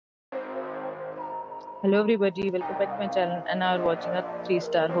Hello everybody, welcome back to my channel and now we're watching a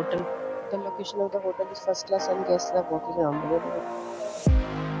 3-star hotel. The location of the hotel is first class and guests are walking around the neighborhood.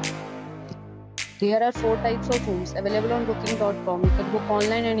 There are 4 types of rooms available on booking.com. You can book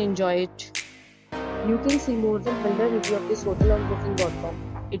online and enjoy it. You can see more than 100 reviews of this hotel on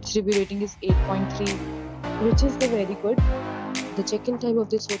booking.com. Its review rating is 8.3, which is the very good. The check-in time of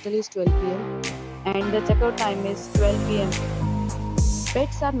this hotel is 12 p.m. and the checkout time is 12 p.m.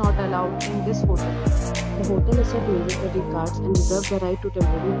 Pets are not allowed in this hotel. The hotel accepts major credit cards and reserves the right to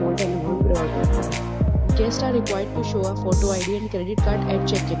temporarily hold an amount priority. Guests are required to show a photo ID and credit card at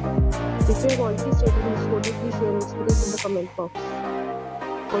check-in. If you have already stayed in this hotel, please share your experience in the comment box.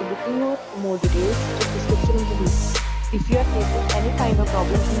 For booking or more details, check the description of the video. If you are facing any kind of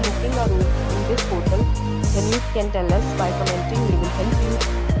problem in booking a room in this hotel, then you can tell us by commenting, we will help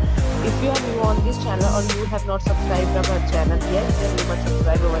you. If you are new on this channel or you have not subscribed our channel yet, then you must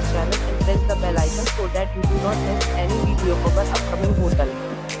subscribe our channel and press the bell icon so that you do not miss any video of our upcoming hotel.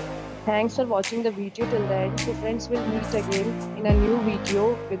 Thanks for watching the video till the end. So friends, will meet again in a new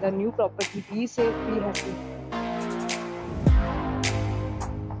video with a new property. Be safe, be happy.